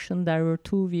abortion, there were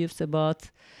 2 views about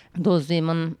those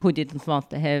women who didn't want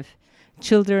to have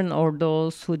children or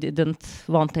those who didn't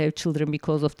want to have children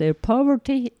because of their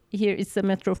poverty. Here it's a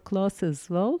matter of class as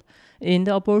well. In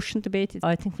the abortion debate,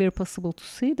 I think very possible to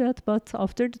see that. But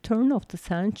after the turn of the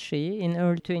century, in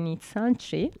early 20th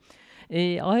century,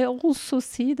 I also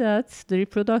see that the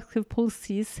reproductive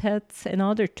policies had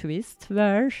another twist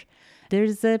where there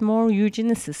is a more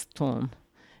eugenicist tone.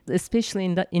 Especially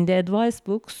in the advice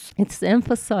books, it's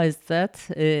emphasized that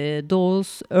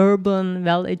those urban,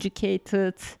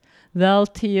 well-educated,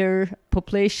 wealthier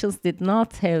populations did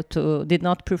not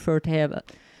prefer to have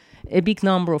a big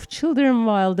number of children,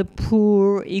 while the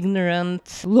poor,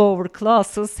 ignorant, lower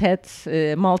classes had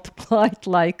multiplied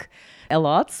like a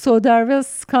lot. So there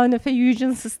was kind of a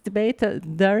eugenicist debate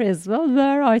there as well,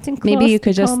 where I think maybe you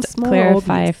could just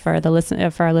clarify for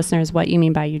our listeners what you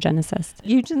mean by eugenicist.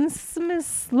 Eugenicism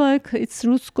is like, its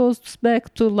roots goes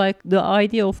back to like the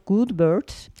idea of good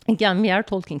birth. Again, we are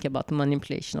talking about the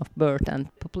manipulation of birth and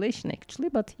population actually,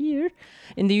 but here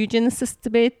in the eugenicist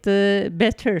debate, the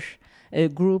better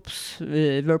groups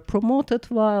were promoted,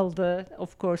 while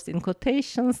of course, in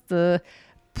quotations, the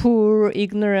poor,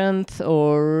 ignorant,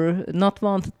 or not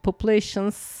wanted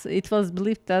populations, it was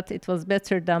believed that it was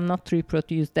better them not to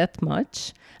reproduce that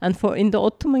much. And in the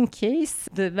Ottoman case,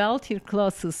 the wealthier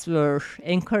classes were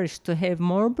encouraged to have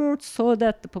more births so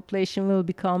that the population will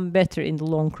become better in the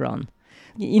long run.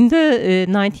 In the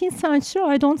 19th century,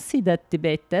 I don't see that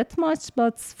debate that much,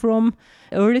 but from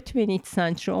early 20th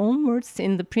century onwards,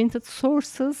 in the printed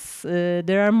sources,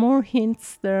 there are more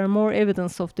hints, there are more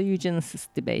evidence of the eugenicist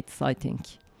debates, I think.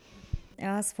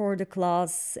 As for the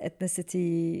class,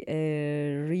 ethnicity,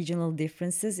 regional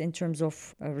differences in terms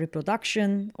of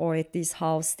reproduction, or at least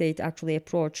how state actually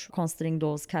approach considering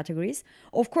those categories,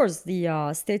 of course,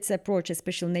 the state's approach,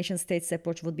 especially nation state's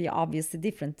approach, would be obviously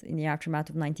different in the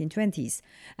aftermath of 1920s.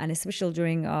 And especially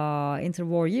during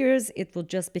interwar years, it would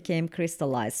just become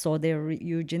crystallized. So their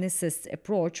eugenicist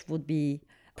approach would be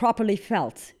properly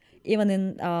felt, even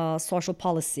in social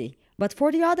policy. But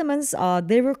for the Ottomans,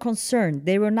 they were concerned.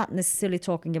 They were not necessarily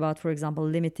talking about, for example,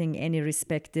 limiting any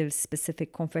respective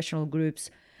specific confessional groups'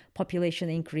 population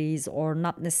increase, or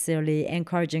not necessarily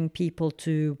encouraging people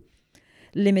to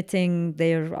limiting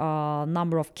their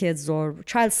number of kids or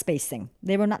child spacing.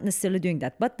 They were not necessarily doing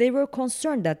that. But they were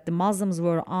concerned that the Muslims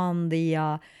were on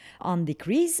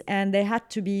decrease, and they had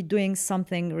to be doing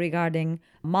something regarding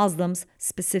Muslims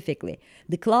specifically.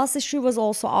 The class issue was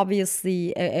also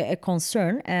obviously a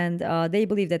concern, and they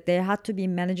believed that they had to be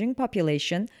managing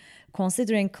population,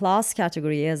 considering class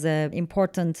category as an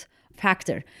important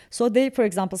factor. So they, for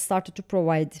example, started to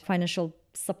provide financial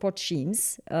support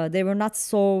schemes. They were not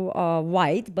so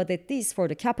wide, but at least for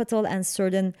the capital and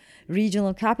certain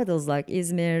regional capitals like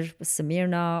Izmir,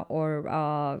 Smyrna,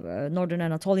 or northern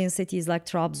Anatolian cities like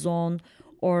Trabzon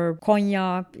or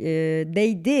Konya,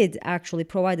 they did actually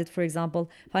provided, for example,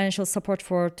 financial support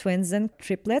for twins and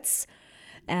triplets.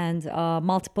 and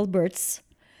multiple births.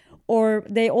 Or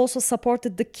they also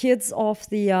supported the kids of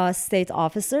the state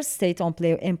officers, state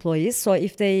employees. So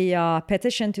if they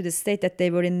petitioned to the state that they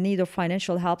were in need of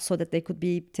financial help so that they could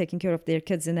be taking care of their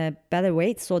kids in a better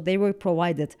way, so they were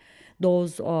provided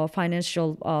those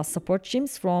financial support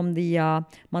schemes from the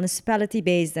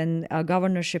municipality-based and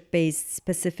governorship-based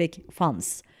specific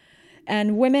funds.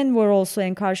 And women were also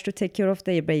encouraged to take care of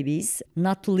their babies,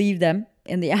 not to leave them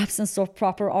in the absence of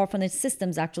proper orphanage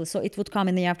systems, actually. So it would come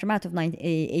in the aftermath of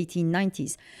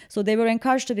 1890s. So they were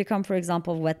encouraged to become, for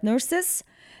example, wet nurses,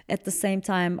 at the same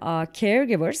time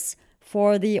caregivers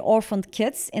for the orphaned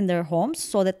kids in their homes,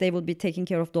 so that they would be taking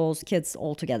care of those kids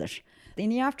altogether. In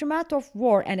the aftermath of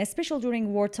war, and especially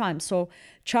during wartime, so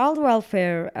child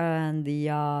welfare and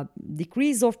the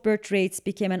decrease of birth rates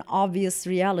became an obvious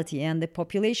reality, and the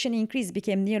population increase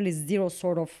became nearly zero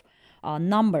sort of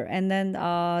number. And then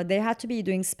they had to be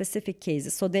doing specific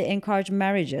cases. So they encouraged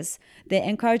marriages.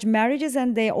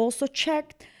 And they also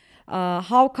checked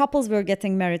how couples were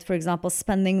getting married, for example,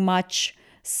 spending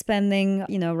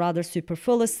rather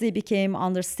superfluously became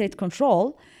under state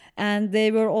control. And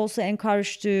they were also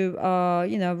encouraged to,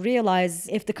 realize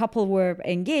if the couple were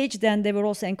engaged, then they were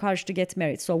also encouraged to get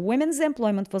married. So women's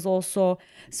employment was also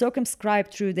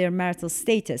circumscribed through their marital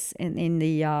status in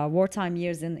the wartime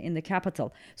years in the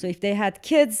capital. So if they had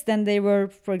kids, then they were,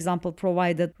 for example,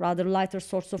 provided rather lighter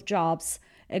sorts of jobs,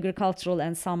 agricultural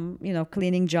and some,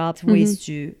 cleaning jobs, ways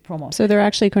to promote. So there are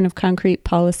actually kind of concrete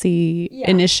policy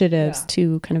initiatives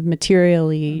to kind of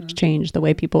materially change the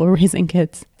way people were raising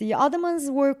kids. The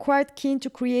Ottomans were quite keen to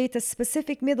create a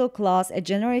specific middle class, a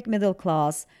generic middle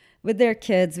class, with their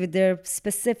kids, with their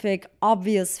specific,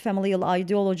 obvious familial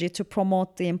ideology to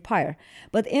promote the empire.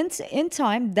 But in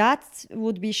time, that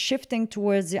would be shifting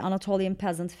towards the Anatolian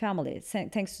peasant family,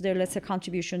 thanks to their lesser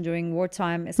contribution during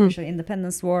wartime, especially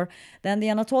Independence War. Then the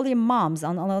Anatolian moms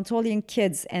and Anatolian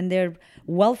kids and their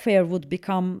welfare would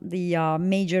become the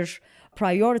major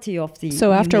priority of the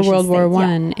So after World War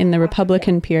I, in the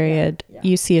Republican period,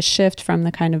 you see a shift from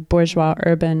the kind of bourgeois,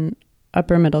 urban,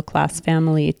 upper middle class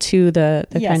family to the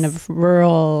kind of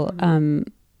rural.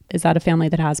 Is that a family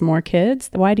that has more kids?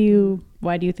 Why do you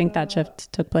think that shift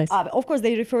took place? Of course,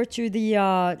 they refer to the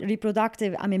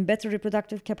better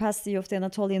reproductive capacity of the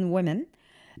Anatolian women.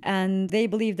 And they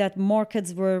believe that more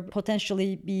kids were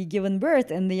potentially be given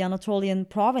birth in the Anatolian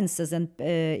provinces and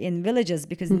in villages,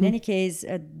 because in any case,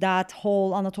 that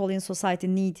whole Anatolian society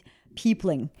need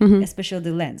peopling, especially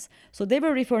the lands. So they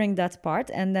were referring that part,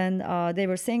 and then they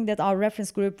were saying that our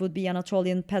reference group would be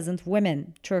Anatolian peasant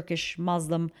women, Turkish,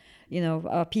 Muslim,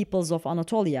 peoples of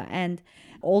Anatolia. And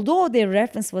although their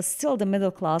reference was still the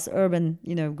middle class urban,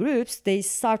 groups, they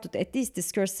started at least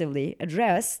discursively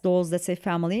address those, let's say,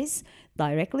 families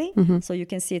directly. So you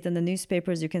can see it in the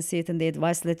newspapers, you can see it in the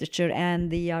advice literature, and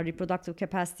the reproductive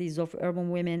capacities of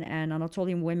urban women and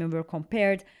Anatolian women were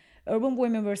compared. Urban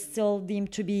women were still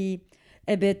deemed to be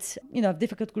a bit,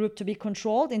 difficult group to be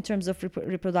controlled in terms of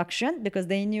reproduction, because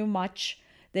they knew much.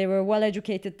 They were well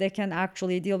educated. They can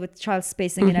actually deal with child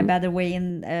spacing in a better way,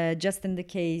 just in the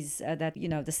case that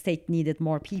the state needed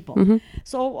more people.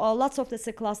 So lots of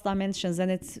the class dimensions,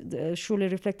 and it's surely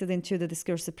reflected into the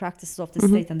discursive practices of the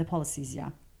state and the policies.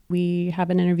 We have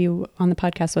an interview on the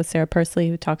podcast with Sarah Pursley,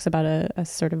 who talks about a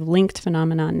sort of linked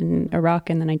phenomenon in Iraq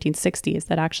in the 1960s,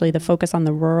 that actually the focus on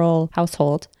the rural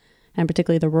household, and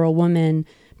particularly the rural woman,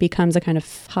 becomes a kind of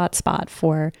hotspot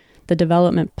for the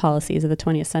development policies of the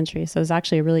 20th century. So it's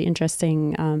actually a really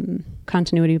interesting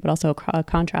continuity, but also a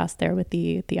contrast there with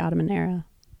the Ottoman era.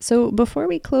 So before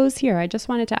we close here, I just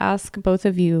wanted to ask both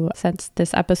of you, since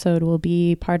this episode will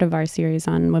be part of our series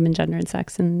on women, gender, and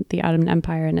sex in the Ottoman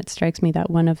Empire, and it strikes me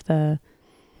that one of the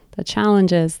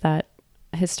challenges that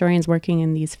historians working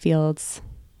in these fields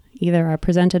either are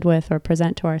presented with or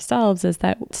present to ourselves is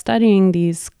that studying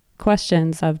these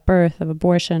questions of birth, of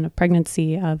abortion, of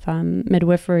pregnancy, of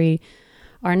midwifery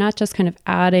are not just kind of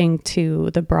adding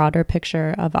to the broader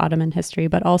picture of Ottoman history,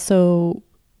 but also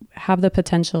have the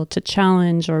potential to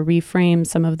challenge or reframe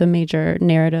some of the major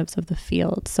narratives of the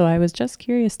field. So I was just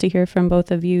curious to hear from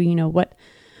both of you,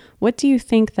 what do you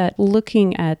think that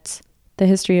looking at the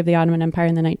history of the Ottoman Empire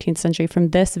in the 19th century from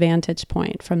this vantage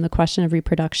point, from the question of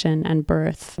reproduction and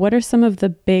birth, what are some of the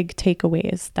big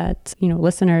takeaways that,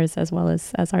 listeners as well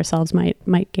as ourselves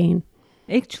might gain?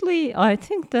 Actually, I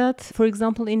think that, for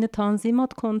example, in the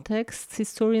Tanzimat context,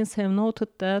 historians have noted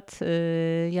that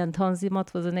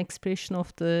Tanzimat was an expression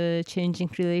of the changing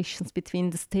relations between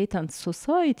the state and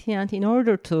society. And in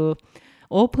order to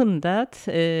open that,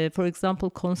 for example,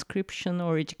 conscription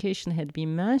or education had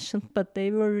been mentioned, but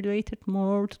they were related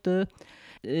more to the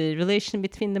relation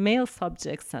between the male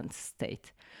subjects and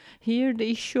state. Here, the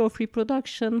issue of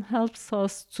reproduction helps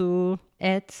us to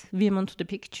add women to the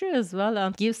picture as well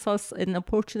and gives us an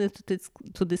opportunity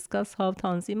to discuss how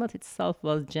Tanzimat itself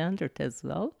was gendered as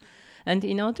well. And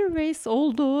in other ways,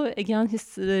 although, again,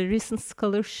 his recent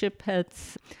scholarship had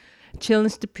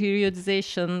challenged the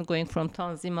periodization going from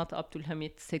Tanzimat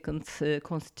Abdülhamid II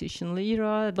constitutional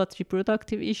era, but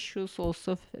reproductive issues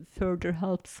also further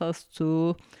helps us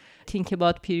to think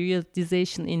about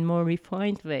periodization in more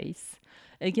refined ways.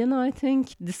 Again, I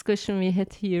think discussion we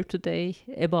had here today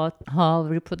about how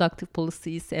reproductive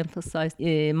policies emphasize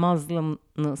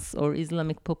Muslimness or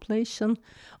Islamic population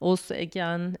also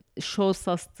again shows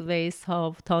us the ways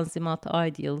how Tanzimat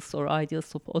ideals or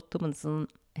ideals of Ottomanism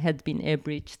had been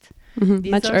abridged.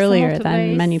 Much earlier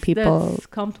than many people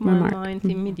come to my mind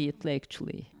immediately,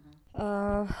 actually.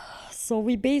 So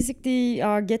we basically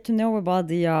get to know about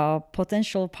the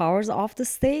potential powers of the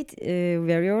state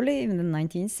very early in the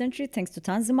 19th century, thanks to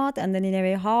Tanzimat, and then in a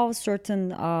way how certain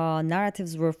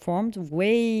narratives were formed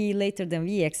way later than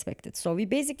we expected. So we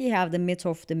basically have the myth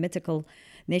of the mythical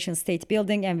nation-state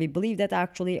building, and we believe that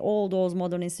actually all those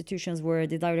modern institutions were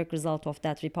the direct result of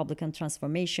that Republican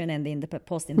transformation and the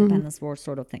post-independence war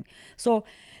sort of thing. So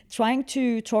trying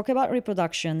to talk about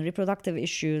reproduction, reproductive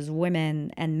issues,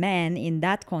 women and men in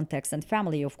that context, and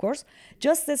family, of course,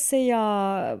 just let's say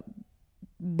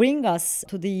bring us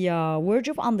to the verge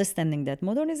of understanding that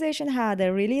modernization had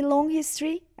a really long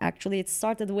history. Actually, it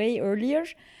started way earlier.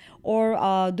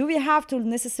 Or do we have to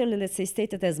necessarily, let's say,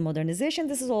 state it as modernization?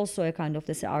 This is also a kind of,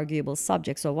 let's say, arguable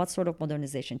subject. So what sort of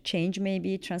modernization? Change,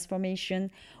 maybe, transformation,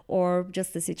 or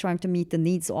just, let's say, trying to meet the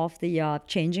needs of the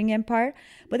changing empire.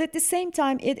 But at the same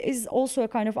time, it is also a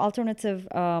kind of alternative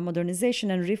modernization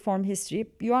and reform history.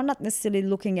 You are not necessarily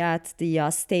looking at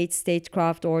the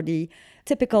statecraft, or the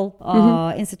typical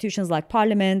institutions like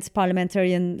parliament,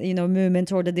 parliamentarian,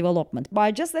 movement, or the development.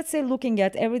 By just, let's say, looking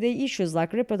at everyday issues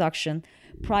like reproduction,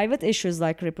 private issues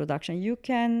like reproduction, you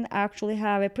can actually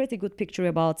have a pretty good picture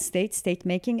about state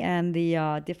making and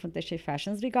the different, let's say,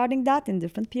 fashions regarding that in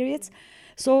different periods.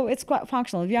 So it's quite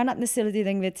functional. We are not necessarily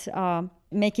dealing with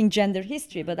making gender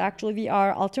history, but actually we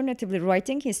are alternatively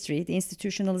writing history, the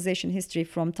institutionalization history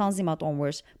from Tanzimat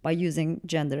onwards, by using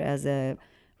gender as a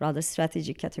rather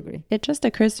strategic category. It just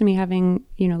occurs to me, having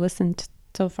listened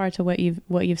so far to what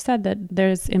you've said, that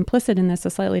there's implicit in this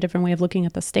a slightly different way of looking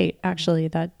at the state, actually,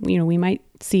 that we might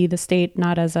see the state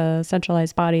not as a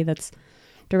centralized body that's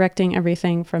directing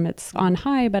everything from its on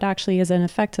high, but actually as an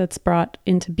effect that's brought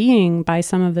into being by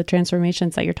some of the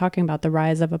transformations that you're talking about. The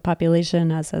rise of a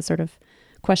population as a sort of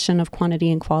question of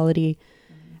quantity and quality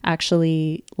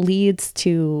actually leads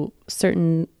to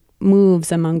certain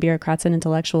moves among bureaucrats and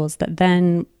intellectuals that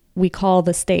then we call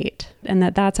the state, and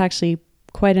that's actually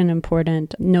quite an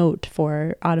important note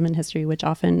for Ottoman history, which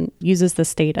often uses the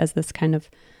state as this kind of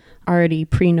already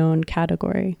pre-known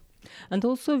category. And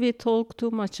also we talk too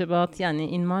much about,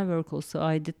 in my work also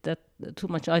I did that too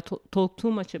much. I talk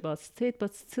too much about state,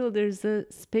 but still there's a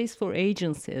space for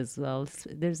agency as well.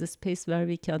 There's a space where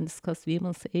we can discuss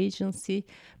women's agency,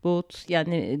 both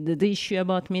the issue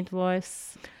about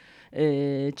midwives,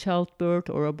 childbirth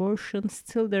or abortion.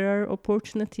 Still there are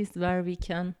opportunities where we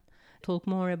can talk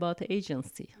more about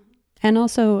agency. And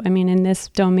also, in this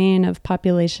domain of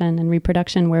population and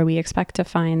reproduction where we expect to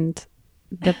find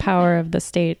the power of the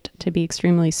state to be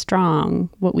extremely strong,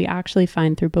 what we actually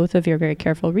find through both of your very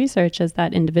careful research is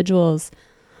that individuals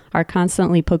are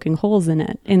constantly poking holes in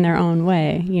it in their own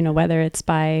way, whether it's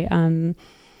by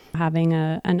having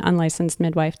an unlicensed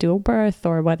midwife do a birth,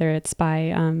 or whether it's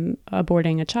by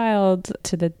aborting a child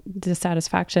to the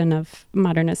dissatisfaction of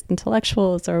modernist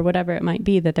intellectuals, or whatever it might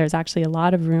be, that there's actually a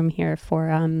lot of room here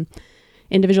for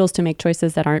individuals to make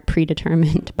choices that aren't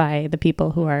predetermined by the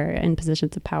people who are in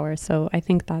positions of power. So I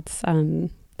think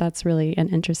that's really an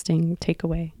interesting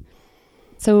takeaway.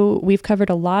 So we've covered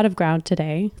a lot of ground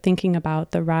today, thinking about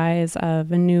the rise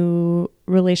of a new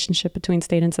relationship between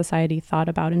state and society thought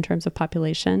about in terms of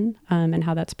population, and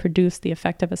how that's produced the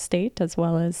effect of a state, as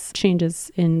well as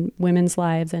changes in women's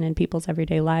lives and in people's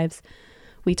everyday lives.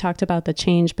 We talked about the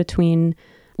change between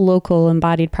local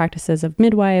embodied practices of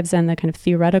midwives and the kind of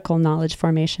theoretical knowledge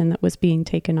formation that was being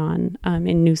taken on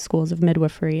in new schools of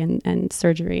midwifery and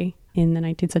surgery in the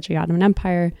 19th century Ottoman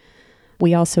Empire.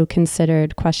 We also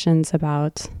considered questions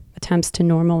about attempts to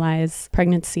normalize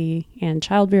pregnancy and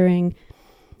childbearing,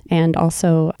 and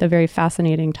also the very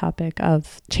fascinating topic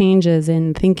of changes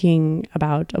in thinking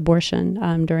about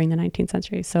abortion during the 19th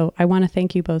century. So I want to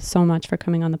thank you both so much for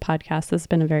coming on the podcast. This has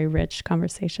been a very rich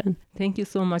conversation. Thank you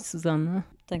so much, Susanna.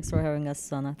 Thanks for having us,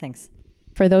 Susanna. Thanks.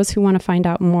 For those who want to find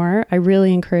out more, I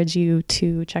really encourage you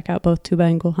to check out both Tuba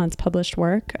and Gulhan's published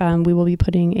work. We will be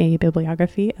putting a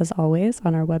bibliography, as always,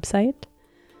 on our website,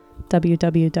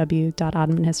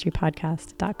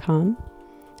 www.ottomanhistorypodcast.com.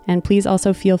 And please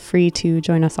also feel free to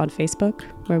join us on Facebook,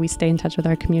 where we stay in touch with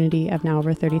our community of now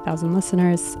over 30,000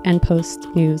 listeners and post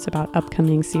news about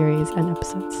upcoming series and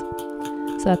episodes.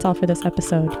 So that's all for this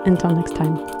episode. Until next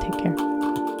time, take care.